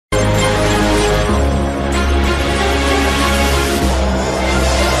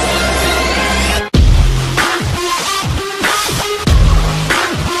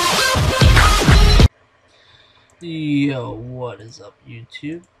is up,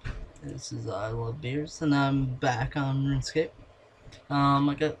 YouTube? This is I Love Beers, and I'm back on Runescape.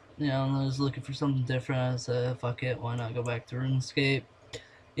 I got, I was looking for something different. I said, fuck it, why not go back to Runescape?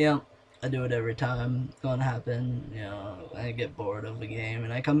 I do it every time. It's gonna happen. I get bored of the game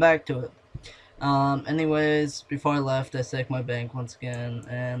and I come back to it. Anyways, before I left, I staked my bank once again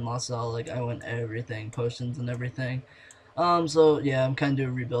and lost all, I went everything, potions and everything. So yeah, I'm kind of doing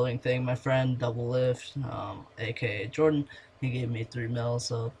a rebuilding thing. My friend Double Lift, aka Jordan, he gave me 3 mil,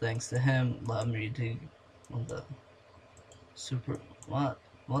 so thanks to him, allowed me to, what the, super,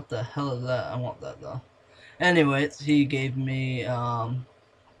 what the hell is that? I want that though. Anyways, he gave me,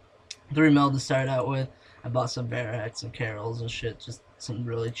 3 mil to start out with. I bought some barracks and carols and shit, just some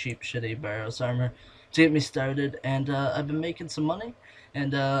really cheap shitty barrows armor to get me started, and I've been making some money,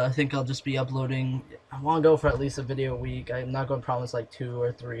 and I think I'll just be uploading. I want to go for at least a video a week. I'm not going to promise like 2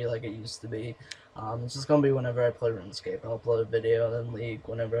 or 3 like it used to be. It's just going to be whenever I play RuneScape. I'll upload a video, then League,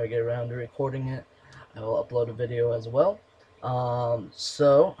 whenever I get around to recording it, I will upload a video as well.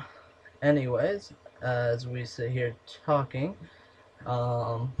 So anyways, as we sit here talking,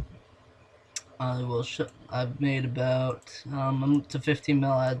 I've made about, I'm up to 15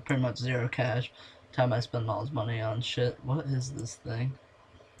 mil. I had pretty much 0 cash. Time I spend all this money on shit. What is this thing?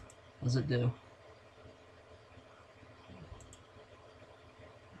 What does it do?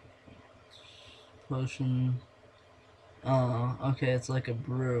 Potion. Oh, okay, it's like a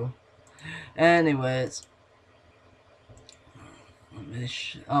brew. Anyways.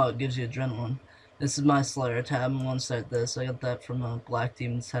 Oh, it gives you adrenaline. This is my Slayer tab. I'm gonna start this. I got that from a Black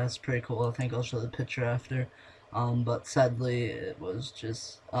Demon's test. Pretty cool. I think I'll show the picture after. But sadly, it was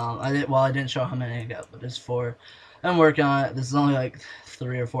just I didn't show how many I got, but it's 4. I'm working on it. This is only like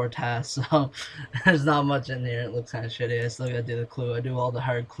 3 or 4 tasks, so there's not much in here. It looks kind of shitty. I still gotta do the clue. I do all the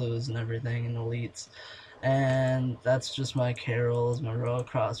hard clues and everything and elites, and that's just my carols, my royal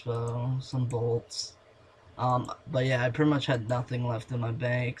crossbow, some bolts. But yeah, I pretty much had nothing left in my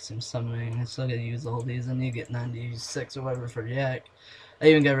bank, some summoning. I still gotta use all these, and you get 96 or whatever for Yak. I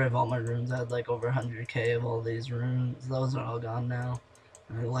even got rid of all my runes. I had like over 100k of all these runes. Those are all gone now.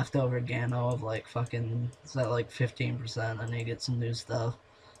 And leftover Gano of like fucking, it's at like 15%. I need to get some new stuff.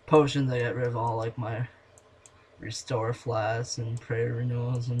 Potions, I got rid of all like my restore flasks and prayer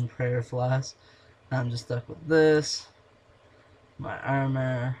renewals and prayer flasks. I'm just stuck with this, my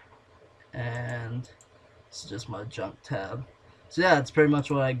armor, and it's just my junk tab. So yeah, that's pretty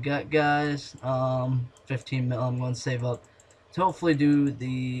much what I got, guys. 15 mil. I'm going to save up to hopefully do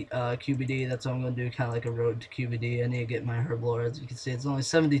the QBD. That's what I'm going to do, kind of like a road to QBD. I need to get my herb lore. As you can see, it's only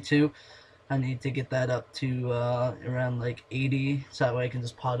 72. I need to get that up to around like 80, so that way I can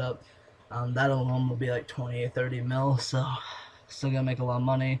just pot up. That alone will be like 20 or 30 mil, so still gonna make a lot of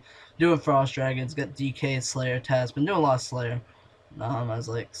money. Doing Frost Dragons, got DK Slayer tasks. Been doing a lot of Slayer. I was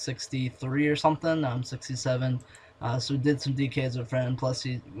like 63 or something. Now I'm 67. So we did some DKs with a friend. Plus,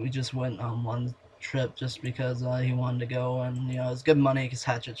 we just went on one trip just because he wanted to go, and it's good money because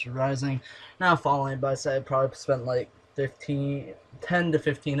hatchets were rising. Now falling, but I said I probably spent like 10 to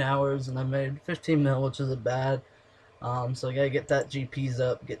 15 hours, and I made 15 mil, which isn't bad. So I gotta get that GPs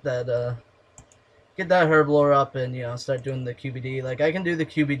up, get that herb lore up, and start doing the QBD. Like I can do the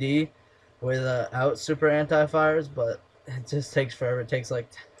QBD without super anti-fires, but it just takes forever. It takes like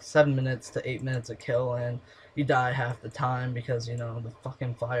 7 minutes to 8 minutes a kill, and you die half the time because the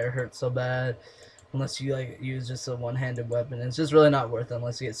fucking fire hurts so bad. Unless you like use just a one-handed weapon, it's just really not worth it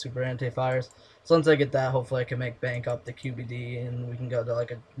unless you get super anti-fires. So once I get that, hopefully I can make bank up the QBD, and we can go to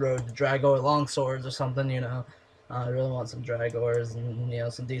like a road to Drago or long swords or something. I really want some Dragors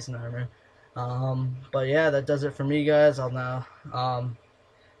and some decent armor. But yeah, that does it for me, guys. I'll now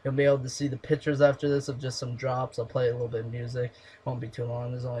you'll be able to see the pictures after this of just some drops. I'll play a little bit of music. Won't be too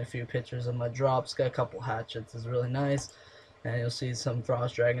long. There's only a few pictures of my drops. Got a couple hatchets. It's really nice. And you'll see some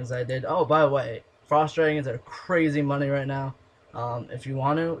Frost Dragons I did. Oh, by the way, Frost Dragons are crazy money right now. If you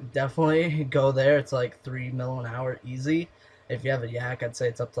want to, definitely go there. It's like 3 mil an hour easy. If you have a Yak, I'd say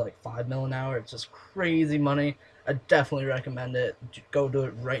it's up to like 5 mil an hour. It's just crazy money. I definitely recommend it. Go do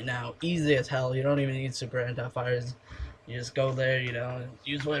it right now. Easy as hell. You don't even need super anti-fires. You just go there,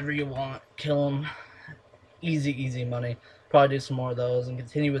 use whatever you want, kill them. Easy, easy money. Probably do some more of those and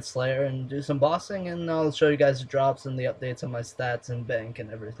continue with Slayer and do some bossing, and I'll show you guys the drops and the updates on my stats and bank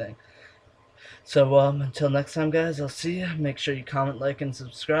and everything. So until next time, guys, I'll see you. Make sure you comment, like, and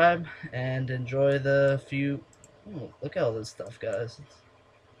subscribe, and enjoy the few... Ooh, look at all this stuff, guys.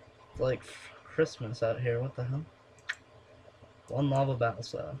 It's like Christmas out here. What the hell? 1 lava battle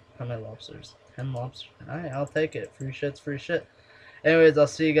slab. How many lobsters? 10 lobsters. Alright, I'll take it. Free shit's free shit. Anyways, I'll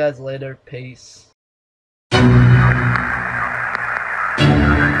see you guys later. Peace.